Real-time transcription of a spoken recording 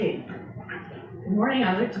Good morning.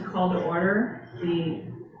 I'd like to call to order the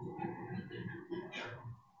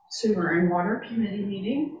Sewer and Water Committee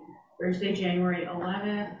meeting, Thursday, January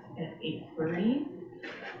 11th at 8:30.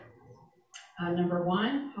 Number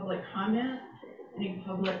one, public comment. Any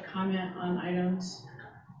public comment on items?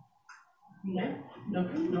 No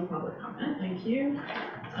public comment. Thank you.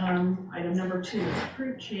 Item number two,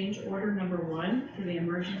 approve change order number one for the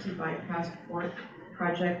emergency bypass port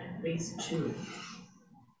project phase 2.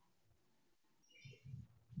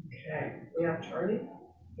 Okay, we have Charlie.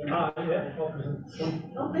 Yeah,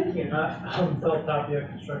 Oh, thank you. I'm Phil Tapia,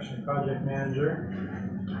 construction project manager,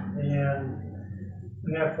 and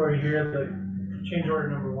we have for you here the change order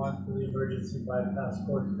number one for the emergency bypass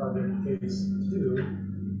ports project phase 2.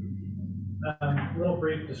 Little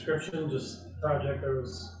brief description, just project. There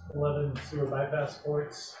was 11 sewer bypass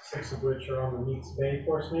ports, 6 of which are on the Meeks Bay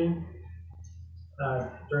force main.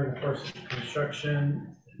 During the course of construction,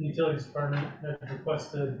 the Utilities Department had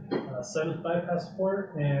requested a 7th bypass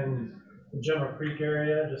port in the General Creek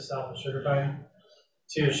area, just south of Sugar Pine,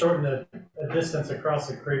 to shorten the distance across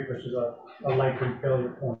the creek, which is a likely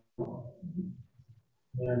failure point.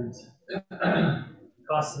 And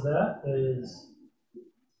cost of that is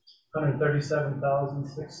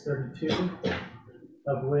 $137,632,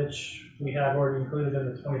 of which we have already included in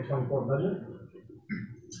the 2024 budget.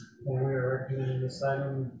 And we are recommending this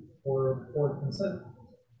item for board consent.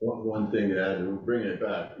 One thing to add, we're bringing it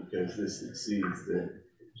back because this exceeds the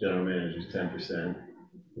general manager's 10%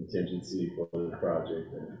 contingency for the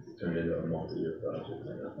project, and it's turned into a multi-year project.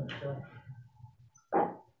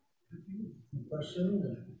 Any questions?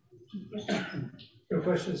 No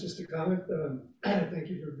questions, just a comment. Thank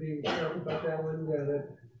you for being sharp about that one. That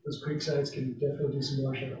those creek sites can definitely do some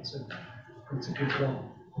washout, so it's a good call.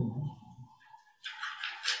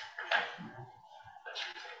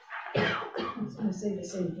 I was going to say the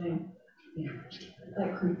same thing. Yeah,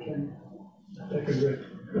 that creek can. That could work.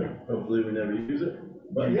 Hopefully we never use it,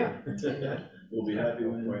 but yeah, we'll be happy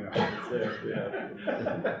when it's there. Yeah.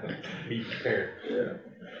 Be prepared. Yeah.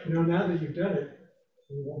 Now that you've done it,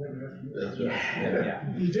 you won't ever have to use it. That's right.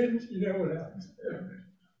 Yeah. If you didn't, you know what happens.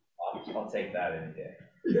 I'll take that any day.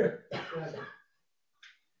 Yeah, exactly.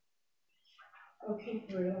 Okay,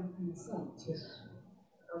 for it on consent. Yes.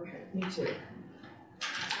 Okay, me too.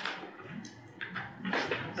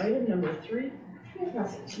 Item number 3. Can I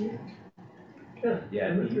pass it to you?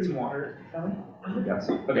 Yeah, need some water. Yes.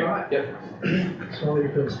 Okay. All right. Yep. So your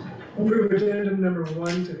pills. Approve addendum number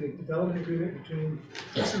 1 to the development agreement between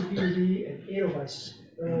SCPD and Edelweiss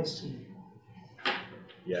LLC.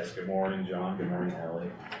 Yes, good morning, John. Good morning,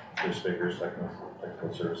 Ellie. Chris Vickers,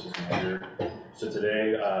 Technical Services Manager. So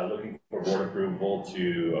today, looking for board approval to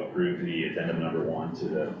approve the addendum number 1 to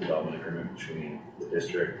the development agreement between the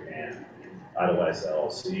district and Edelweiss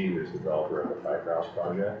LLC, who's the developer of the Fiber House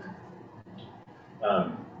project.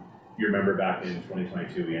 You remember back in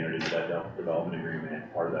 2022, we entered into that development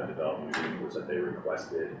agreement. Part of that development agreement was that they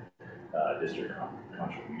requested district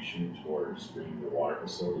contribution towards bringing the water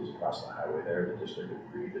facilities across the highway there. The district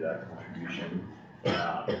agreed to that contribution.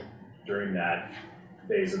 During that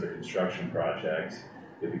phase of the construction project,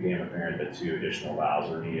 it became apparent that 2 additional valves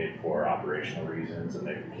were needed for operational reasons, and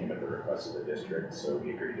they came at the request of the district, so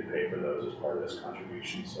we agreed to pay for those as part of this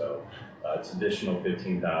contribution. So it's additional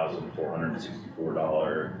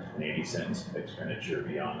 $15,464.80 expenditure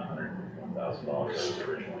beyond the $151,000 that was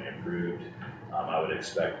originally approved. I would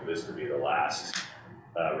expect this to be the last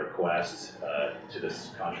request to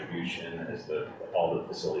this contribution, as all the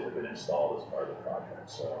facilities have been installed as part of the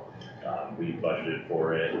project. So we budgeted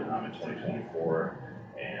for it in 2024.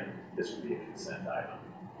 And this will be a consent item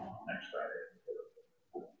next Friday.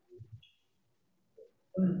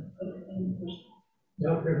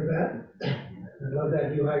 No, good with that. I love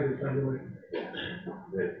that new hydrant, by the way.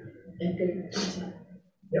 Good. And good consent.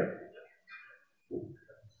 Yep.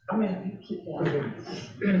 I'm going to keep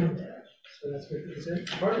that. So that's good consent.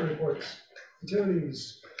 Department reports. Utilities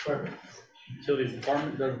Department. Utilities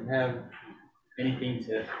Department doesn't have anything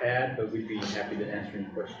to add, but we'd be happy to answer any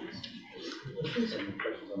questions. Any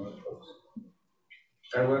questions on those folks?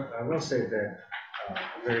 I will say that I'm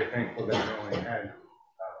very thankful that we only had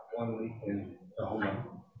 1 leak in Tahoma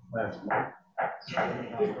last month.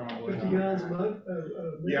 50 gallons a month?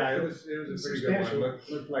 Yeah, it was a pretty good one.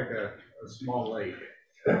 Looked like a small lake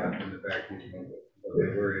in the back east of it. But we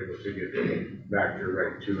were able to get the vector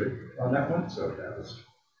right to it on that one, so that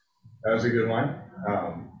was a good one.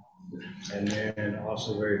 And then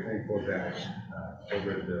also very thankful that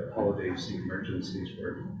over the holidays, the emergencies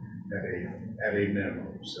were at a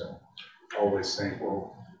minimum. So always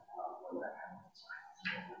thankful when that happens.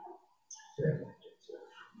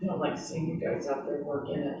 I don't like seeing you guys out there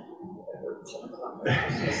working at 7 o'clock on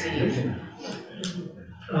Christmas Eve.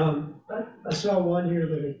 I saw one here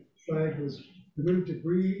that a flag was removed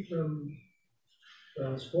debris from,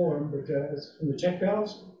 Swarm, but, it's from the check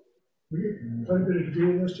valves. Quite a bit of debris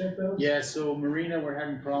in those check valves? Yeah, so Marina, we're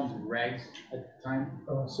having problems with rags at the time.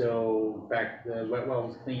 Oh. So, in fact, the wet well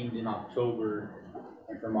was cleaned in October,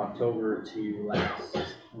 and from October to last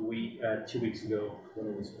week, 2 weeks ago, when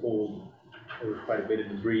it was pulled, there was quite a bit of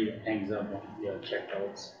debris that hangs up on the check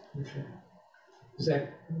valves. Okay. Is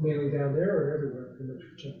that mainly down there or everywhere in the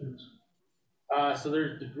check valves? So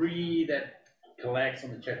there's debris that collects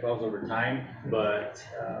on the check valves over time, but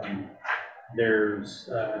there's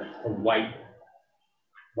a white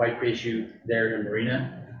issue there in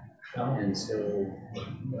Marina, and so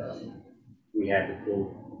we had to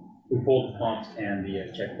pulled the pumps and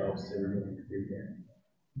the check valves to remove the debris there.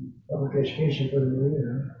 Public education for the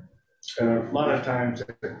marina. A lot of times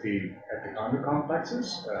at the condo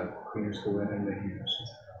complexes, cleaners go in and they use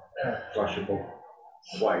flushable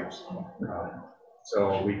wipes.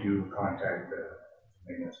 So we do contact the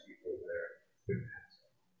maintenance people there.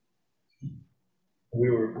 We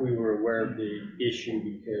were aware of the issue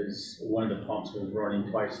because one of the pumps was running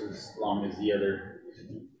twice as long as the other,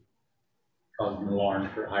 causing an alarm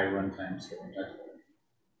for high run times.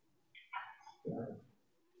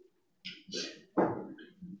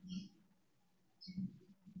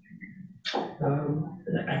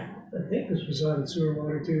 I think this was on sewer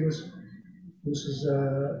water too. This is,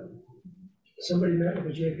 somebody met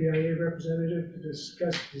with a JPIA representative to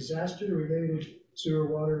discuss disaster related sewer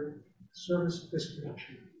water service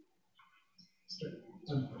disconnection.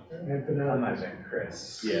 I've been out. That might have been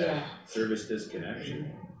Chris. Yeah. Service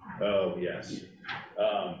disconnection. Oh, yes.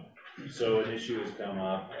 So an issue has come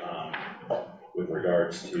up, with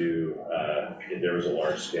regards to, if there was a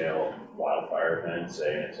large scale wildfire event,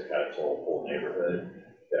 say, and it took out a whole neighborhood,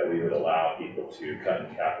 that we would allow people to cut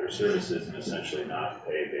and cap their services and essentially not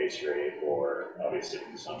pay base rate or obviously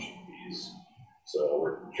consumption fees. So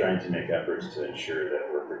we're trying to make efforts to ensure that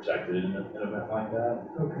we're protected in an event like that.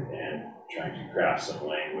 Okay. And trying to craft some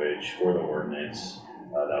language for the ordinance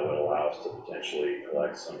that would allow us to potentially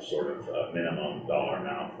collect some sort of minimum dollar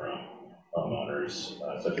amount from homeowners,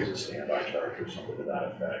 such as a standby charge or something to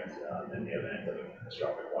that effect, in the event of a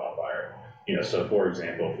catastrophic wildfire. You know, so for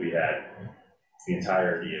example, if we had the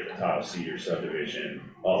entirety of the Tahoe Cedar subdivision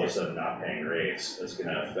all of a sudden not paying rates, that's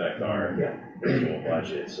gonna affect our annual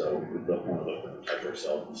budget, so we want to look to protect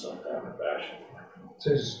ourselves in some kind of fashion.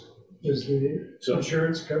 Does the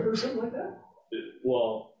insurance cover something like that?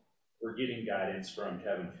 Well, we're getting guidance from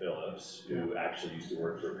Kevin Phillips, who actually used to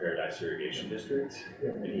work for Paradise Irrigation District,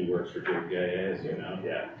 and he works for JPIA, as you know,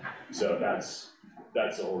 yeah. So that's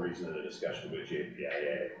the whole reason of the discussion with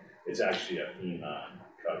JPIA. It's actually a FEMA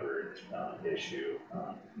covered issue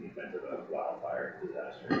in the event of a wildfire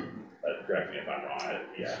disaster. Correct me if I'm wrong.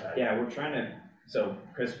 Yeah, we're trying to, so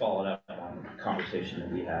Chris followed up on the conversation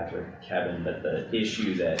that we had with Kevin, but the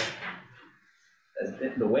issue that,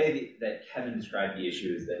 the way that Kevin described the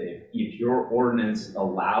issue is that if your ordinance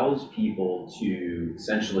allows people to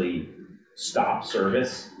essentially stop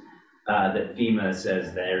service, that FEMA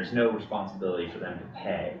says there's no responsibility for them to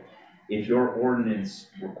pay. If your ordinance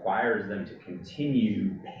requires them to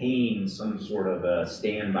continue paying some sort of a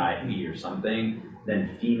standby fee or something,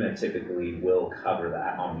 then FEMA typically will cover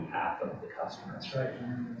that on behalf of the customers. Right.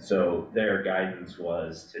 So their guidance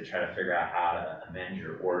was to try to figure out how to amend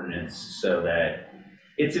your ordinance so that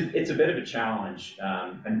it's a bit of a challenge.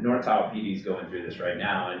 And North Tahoe PD is going through this right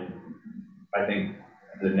now, and I think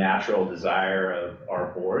the natural desire of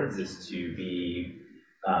our boards is to be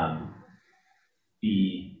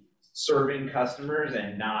serving customers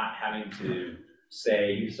and not having to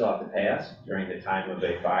say you still have to pay us during the time of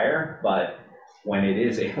a fire. But when it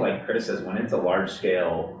is like Chris says, when it's a large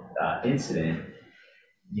scale incident,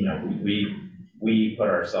 you know, we put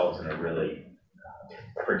ourselves in a really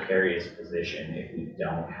precarious position if we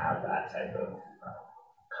don't have that type of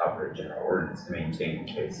coverage in our ordinance to maintain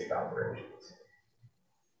basic operations.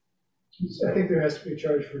 I think there has to be a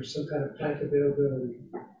charge for some kind of plant availability.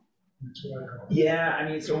 That's what I call it. Yeah, I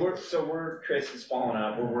mean, so we're Chris is following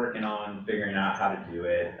up. We're working on figuring out how to do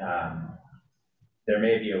it. There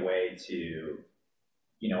may be a way to,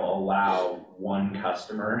 you know, allow one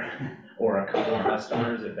customer or a couple of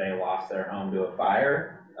customers, if they lost their home to a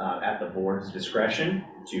fire, at the board's discretion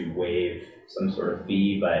to waive some sort of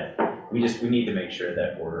fee. But we need to make sure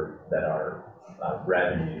that our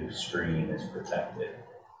revenue stream is protected.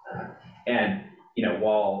 And you know,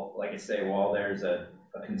 while there's a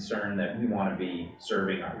concern that we want to be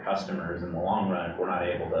serving our customers in the long run, if we're not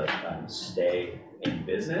able to stay any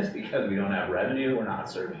business because we don't have revenue, we're not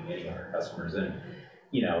serving any of our customers. And,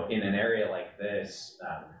 you know, in an area like this,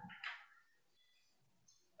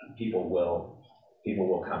 people will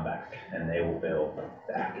come back and they will build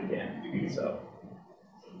back again, so.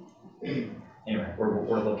 Anyway,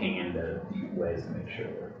 we're looking into ways to make sure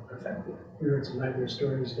we're effective. We heard some nightmare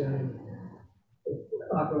stories down in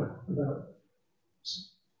Aqua about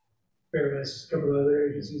Paradise, a couple of other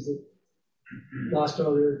agencies that lost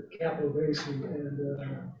all their capital base and going,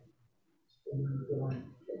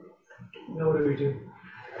 now what do we do?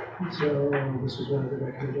 So this was one of the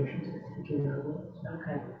recommendations that came out of it.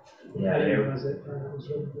 Okay. Yeah, I they didn't were, realize that was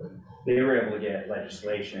really good. they were able to get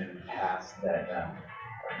legislation passed that,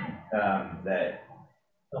 that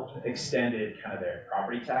extended kind of their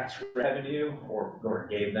property tax revenue or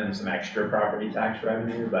gave them some extra property tax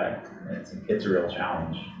revenue, but it's a real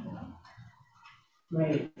challenge.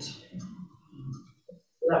 Right.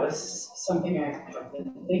 That was something I've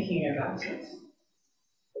been thinking about since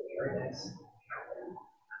the Paradise happened,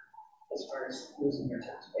 as far as losing your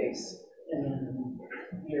tax base and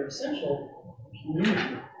your essential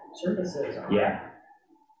community services. Yeah.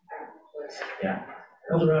 Yeah.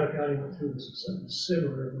 El Dorado County went through something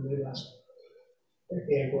similar when they lost, like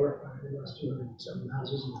the Angora Fire, they lost 200-something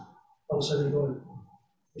houses, and all of a sudden they're going,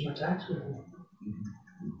 there's my tax revenue.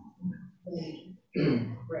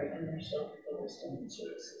 Right, and they're still listing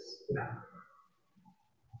services. Yeah.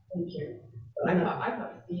 Thank you. I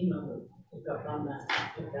thought FEMA would pick up on that,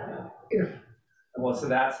 pick that up. Well, so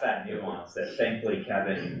that's that nuance that thankfully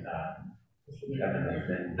Kevin has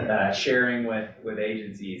been sharing with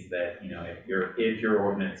agencies that, you know, if your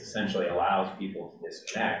ordinance essentially allows people to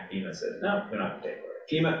disconnect, FEMA says, no, we don't have to pay for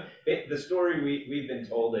it. The story we've been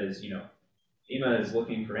told is, you know, FEMA is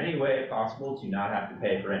looking for any way possible to not have to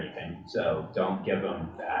pay for anything, so don't give them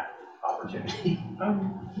that opportunity.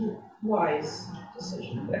 Wise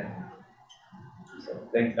decision. Yeah. So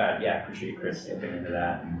thanks, appreciate Chris looking into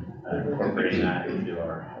that and incorporating that into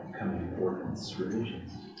our upcoming ordinance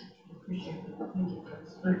revisions. Appreciate it. Thank you,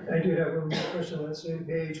 Chris. I do have one more question on that same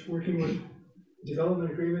page, working with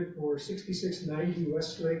development agreement for 6690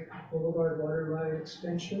 Westlake Boulevard water line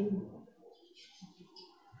extension.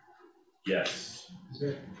 Yes. Is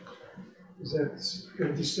that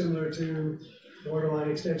going to be similar to the water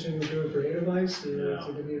line extension we're doing for Edelweiss? No. Is it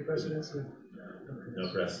going to be a precedence?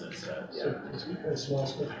 No precedent set. So it's kind of small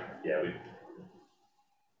stuff. Yeah, we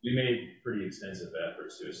made pretty extensive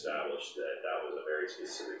efforts to establish that was a very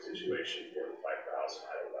specific situation for the Piper House and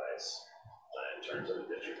Edelweiss in terms of the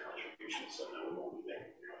district contribution, so no, we won't be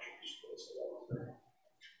making contributions to this development.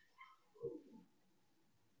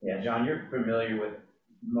 Yeah, John, you're familiar with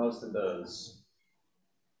most of those,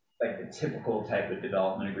 like the typical type of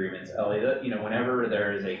development agreements, Ellie. That, you know, whenever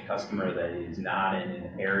there is a customer that is not in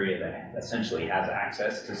an area that essentially has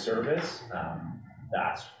access to service,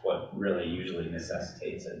 that's what really usually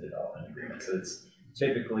necessitates a development agreement. So it's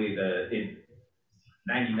typically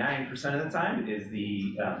 99% of the time it is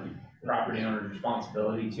the property owner's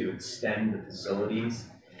responsibility to extend the facilities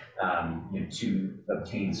you know, to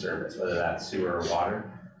obtain service, whether that's sewer or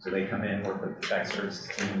water. So they come in, work with the tech services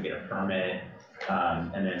team, get a permit,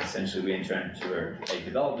 and then essentially we enter into a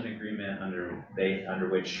development agreement under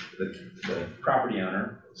which the property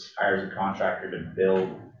owner hires a contractor to build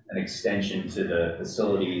an extension to the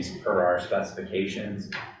facilities per our specifications.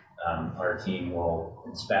 Our team will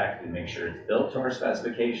inspect and make sure it's built to our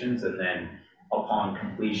specifications, and then upon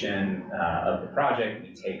completion of the project,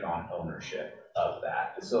 we take on ownership of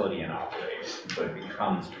that facility and operate it. So it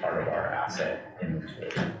becomes part of our asset inventory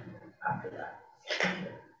after that.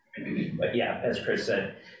 But yeah, as Chris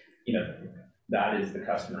said, you know, that is the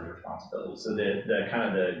customer's responsibility. So the kind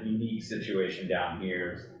of the unique situation down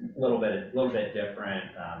here is a little bit different,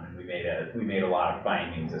 and we made a lot of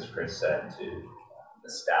findings, as Chris said, to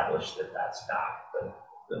establish that that's not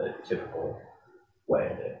the typical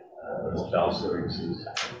way that Services.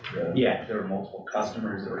 yeah, there were multiple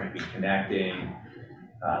customers that were going to be connecting,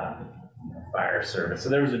 fire service. So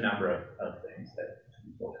there was a number of things that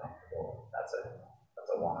we feel comfortable. That's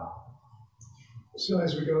a one-off. So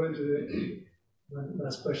as we go into the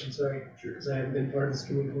last question, sorry, because I haven't been part of this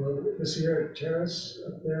community for a little bit. The Sierra Terrace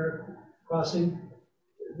up there crossing,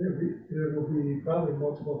 there will be probably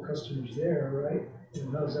multiple customers there, right?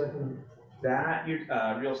 And how's that going? That your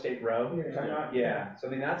real estate row you're Yeah. talking about? Yeah. So I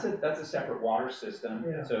mean that's a separate water system.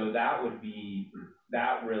 Yeah. So that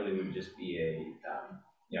really would just be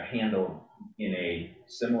a handled in a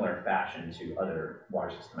similar fashion to other water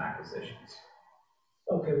system acquisitions.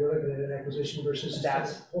 Okay, we're looking at an acquisition versus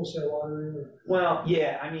That's- wholesale water. Well,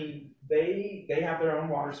 yeah, I mean, they have their own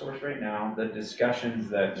water source right now. The discussions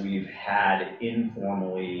that we've had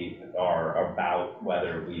informally are about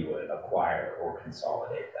whether we would acquire or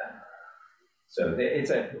consolidate them. So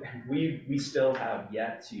we still have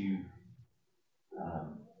yet to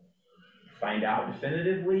find out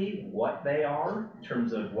definitively what they are in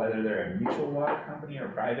terms of whether they're a mutual water company or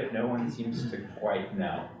private. No one seems to quite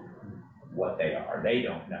know what they are. They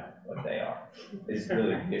don't know what they are, is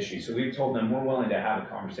really the issue. So we've told them we're willing to have a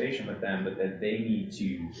conversation with them, but that they need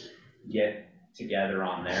to get together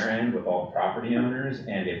on their end with all property owners,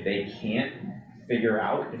 and if they can't figure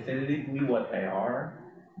out definitively what they are,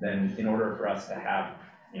 then in order for us to have,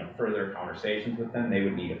 further conversations with them, they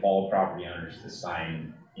would need all property owners to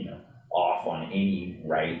sign, off on any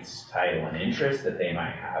rights, title, and interest that they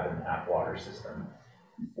might have in that water system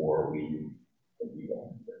before we go into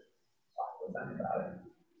talk with them about it.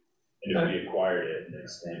 And if we acquired it and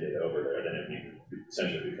extend it over there, then it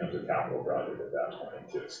essentially becomes a capital project at that point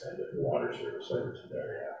to extend it to water service over to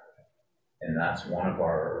there, yeah. And that's one of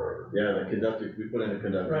our. Yeah, we put in a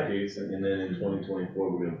conductor Right. case, and then in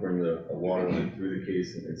 2024, we're gonna bring a water line through the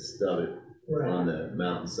case and stub it on the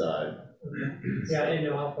mountainside. Yeah, I didn't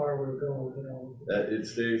know how far we were going, That, it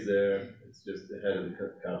stays there, it's just ahead of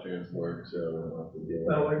the Caltrans work, so we don't have to deal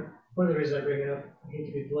with it. Well, one of the reasons I bring it up, I hate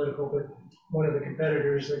to be political, but one of the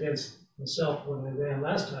competitors against myself when I ran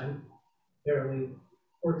last time apparently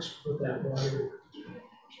works with that water.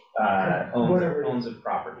 Whatever. Owns a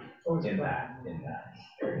property owns in the that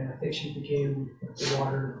area. And I think she became the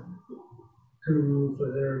water guru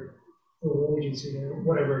for their little agency, or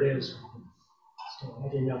whatever it is. So I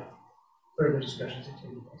didn't know further discussions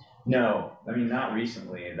continue. No, I mean, not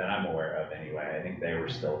recently that I'm aware of anyway. I think they were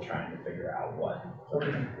still trying to figure out what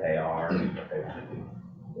they are and what they want to do.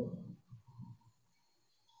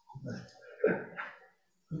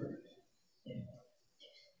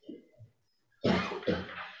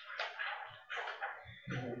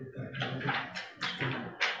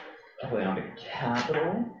 Probably on to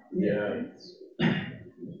capital. Yeah.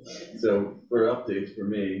 So for updates for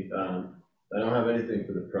me, I don't have anything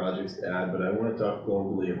for the projects to add, but I want to talk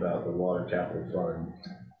globally about the water capital fund.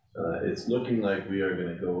 It's looking like we are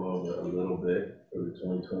going to go over a little bit for the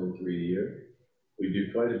 2023 year. We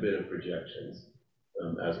do quite a bit of projections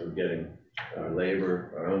as we're getting our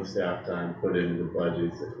labor, our own staff time put into the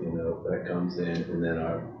budgets, that comes in, and then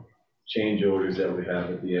our change orders that we have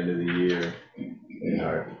at the end of the year, and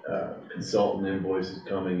our consultant invoices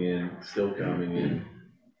coming in, still coming in.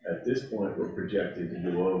 At this point, we're projected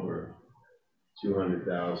to go over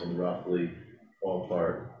 200,000 roughly,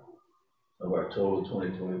 ballpark, of our total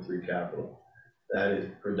 2023 capital. That is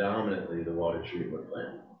predominantly the water treatment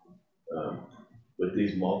plant. With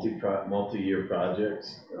these multi-year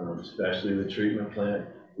projects, especially the treatment plant,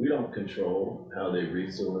 we don't control how they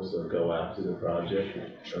resource or go after the project.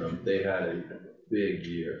 They had a big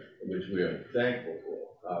year, which we are thankful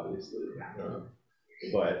for, obviously.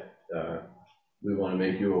 But we want to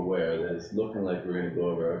make you aware that it's looking like we're going to go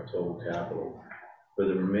over our total capital. For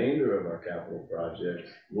the remainder of our capital projects,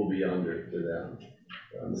 we'll be under for them.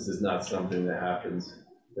 This is not something that happens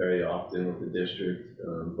very often with the district,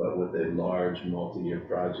 but with a large multi-year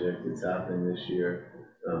project that's happening this year,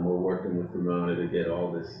 we're working with Ramona to get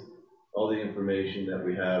all the information that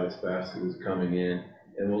we have as fast as it's coming in,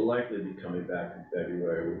 and we'll likely be coming back in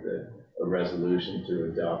February with a resolution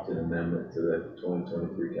to adopt an amendment to the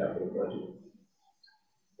 2023 capital budget.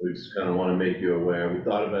 We just kind of want to make you aware. We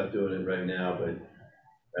thought about doing it right now, but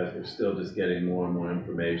as we're still just getting more and more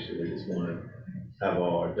information, we just want to have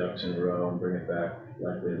all our ducks in a row and bring it back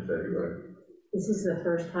likely in February. This is the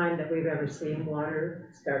first time that we've ever seen water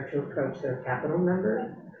start to approach their capital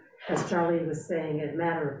number. As Charlie was saying, as a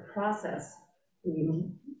matter of process, we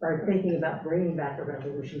are thinking about bringing back a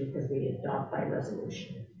resolution because we adopt by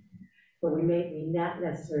resolution. But we not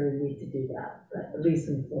necessarily need to do that, but at least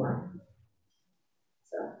inform.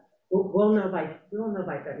 So we'll know by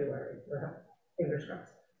February, fingers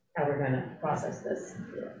crossed, how we're gonna process this.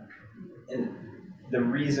 And the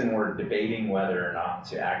reason we're debating whether or not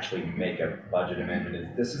to actually make a budget amendment is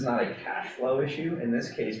this is not a cash flow issue. In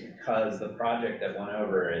this case, because the project that went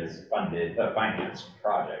over is funded, a finance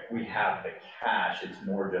project, we have the cash. It's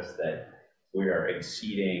more just that we are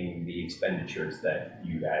exceeding the expenditures that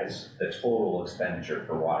you guys, the total expenditure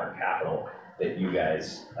for water capital that you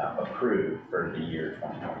guys approved for the year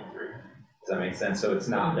 2023. Does that make sense? So it's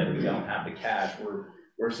not that we don't have the cash.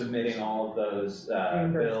 We're submitting all of those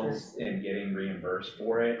bills and getting reimbursed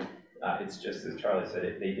for it. It's just, as Charlie said,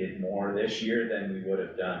 they did more this year than we would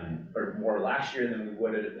have done, or more last year than we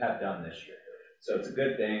would have done this year. So it's a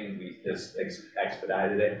good thing. We just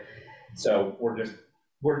expedited it. So we're just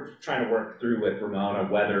we're trying to work through with Ramona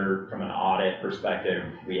whether, from an audit perspective,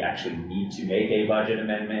 we actually need to make a budget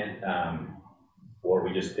amendment, or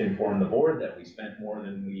we just inform the board that we spent more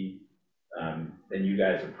than than you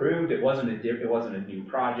guys approved. It wasn't a new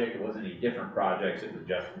project, it wasn't any different projects, it was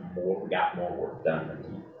just we got more work done than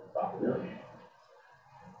we thought we were.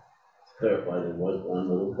 Clarify, there was one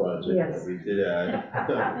little project Yes. that we did add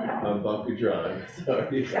on Bunker Drive,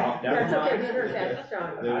 sorry. That's okay, we heard that,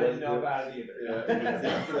 Sean. I didn't know about it Yeah,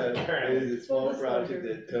 either. it is a small Full project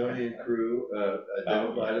disclosure. that Tony and crew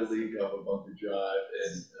identified a leak off of Bunker Drive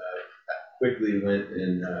and quickly went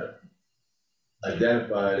and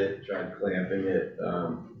identified it, tried clamping it,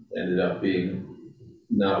 ended up being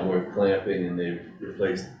not worth clamping, and they've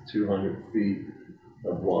replaced 200 feet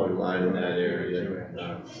of water line in that area.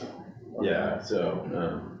 Yeah, so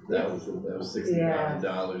that was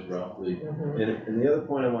 $60,000 roughly. Mhm. And the other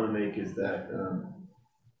point I want to make is that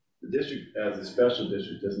the district, as a special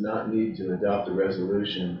district, does not need to adopt a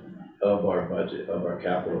resolution of our budget, of our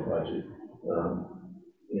capital budget.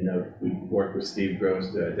 You know, we work with Steve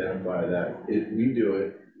Gross to identify that. We do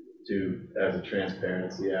it as a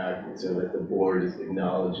transparency act, and so that the board is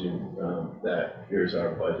acknowledging that here's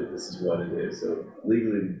our budget, this is what it is. So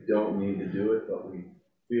legally, we don't need to do it, but we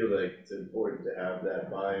feel like it's important to have that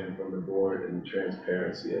buy-in from the board and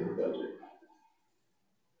transparency of the budget.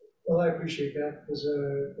 Well, I appreciate that, because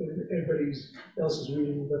everybody else is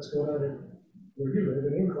reading what's going on in where you live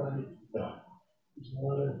in Incline. Yeah. There's a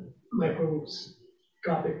lot of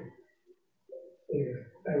microscopic, anyway,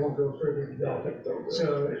 I won't go further into that.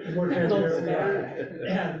 So the more transparent we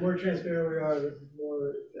are, the more transparent we are, the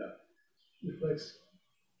more reflects,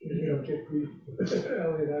 you don't get grief.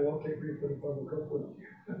 Ellie and I won't get grief for the public, hopefully.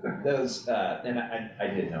 Those, and I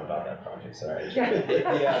did know about that project, sorry.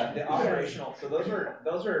 The operational, so those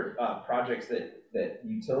are projects that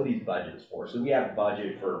utilities budgets for. So we have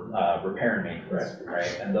budget for repair and maintenance,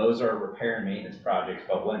 right? And those are repair and maintenance projects,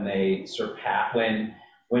 but when they surpass,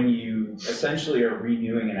 when you essentially are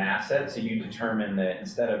renewing an asset, so you determine that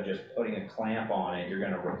instead of just putting a clamp on it, you're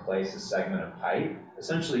gonna replace a segment of pipe,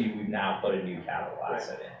 essentially we've now put a new capital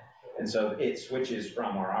asset in. And so it switches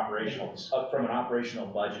from our operational, from an operational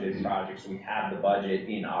budgeted project, so we have the budget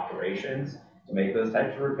in operations to make those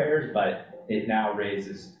types of repairs, but it now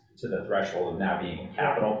raises to the threshold of now being a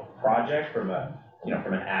capital project from an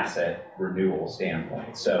asset renewal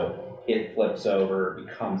standpoint. So it flips over,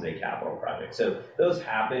 becomes a capital project. So those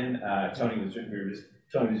happen. Tony was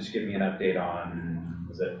just giving me an update on,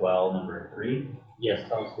 was it well number 3? Yes,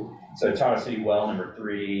 obviously. So Tahoe City well number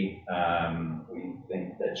 3, we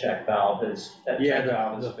think the check valve has failed.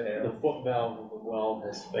 The foot valve of the well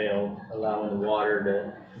has failed, allowing the water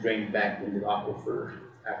to drain back into the aquifer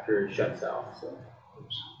after it shuts off, so.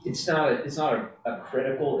 It's not a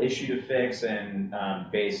critical issue to fix, and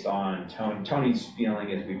based on Tony's feeling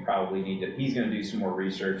is we probably need to, he's gonna do some more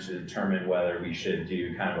research to determine whether we should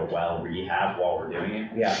do kind of a well rehab while we're doing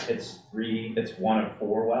it. Yeah, it's one of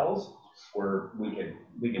 4 wells where we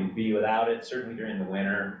can be without it, certainly during the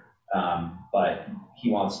winter. But he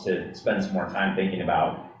wants to spend some more time thinking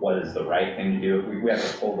about what is the right thing to do. We have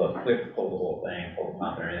to pull the whole thing, pull the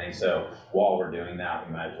pump and everything. So while we're doing that,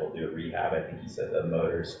 we might as well do a rehab. I think he said the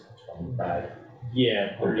motor's 25.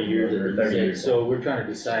 Yeah, 30 years or 30 years. So we're trying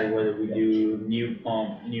to decide whether we do new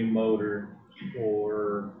pump, new motor,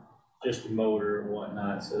 or just a motor or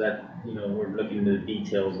whatnot. So that, we're looking into the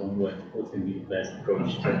details on what's gonna be the best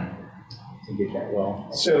approach to get that well.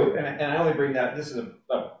 So, and I only bring that, this is a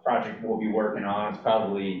project we'll be working on.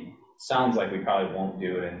 It's sounds like we probably won't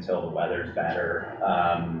do it until the weather's better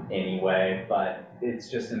anyway, but it's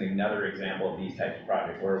just another example of these types of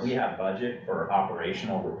projects where we have budget for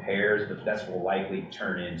operational repairs, but this will likely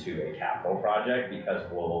turn into a capital project because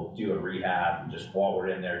we'll do a rehab and just while we're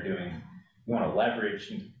in there doing, you want to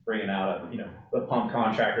leverage bringing out a pump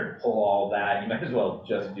contractor to pull all that, you might as well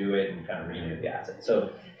just do it and kind of renew the asset. So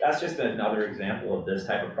that's just another example of this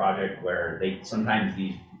type of project where sometimes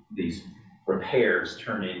these repairs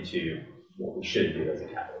turn into what we should do as a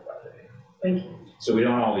capital project. Thank you. So we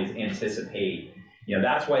don't always anticipate,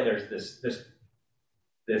 that's why there's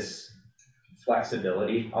this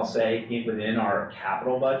flexibility, I'll say, within our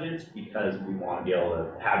capital budgets, because we want to be able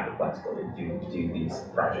to have the flexibility to do these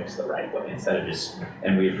projects the right way instead of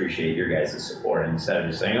and we appreciate your guys' support, instead of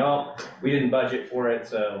just saying, oh, we didn't budget for it,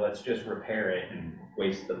 so let's just repair it and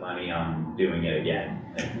waste the money on doing it again.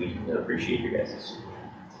 And we appreciate your guys' support.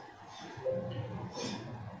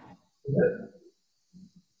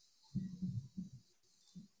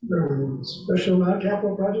 Special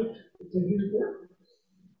non-capital project, activity report?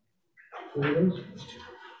 Any of those?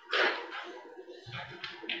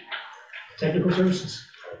 Technical services.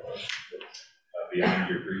 beyond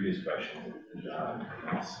your previous question,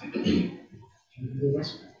 yes. Anything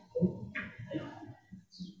else?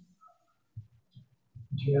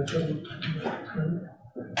 Do you have something?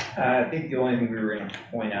 I think the only thing we were gonna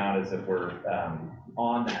point out is that we're,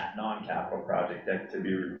 on that non-capital project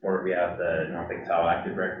activity report, we have the North Lake Tahoe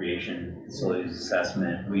Active Recreation Facilities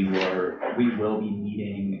Assessment. We will be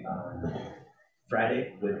meeting,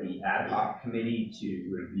 Friday with the ad hoc committee to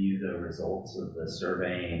review the results of the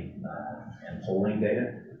surveying, and polling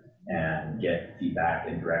data and get feedback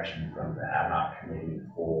and direction from the ad hoc committee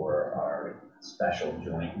for our special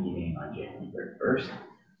joint meeting on January 31st.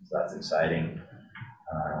 So that's exciting.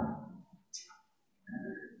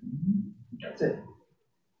 That's it.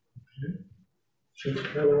 So,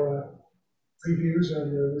 no, previews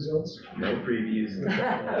on the results? No previews.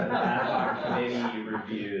 Ad hoc committee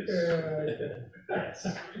reviews. Yes.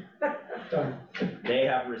 Done. They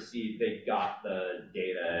have received, they got the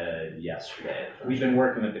data yesterday. We've been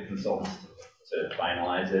working with the consultants to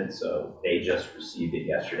finalize it, so they just received it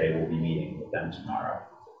yesterday. We'll be meeting with them tomorrow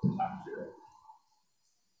to talk through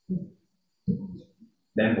it.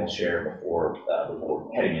 Then we'll share before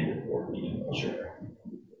heading into the board meeting, we'll share.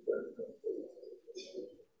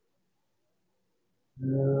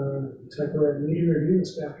 Temporary meeting review and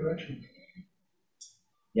staff direction.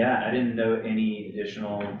 Yeah, I didn't know any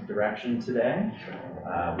additional direction today.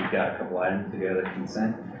 We've got a couple items to go to the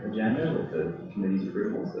consent agenda with the committee's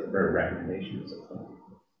approvals or recommendations.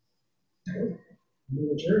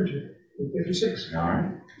 Move adjourned to 56. All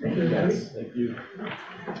right. Thank you, everybody. Thank you.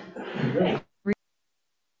 Okay.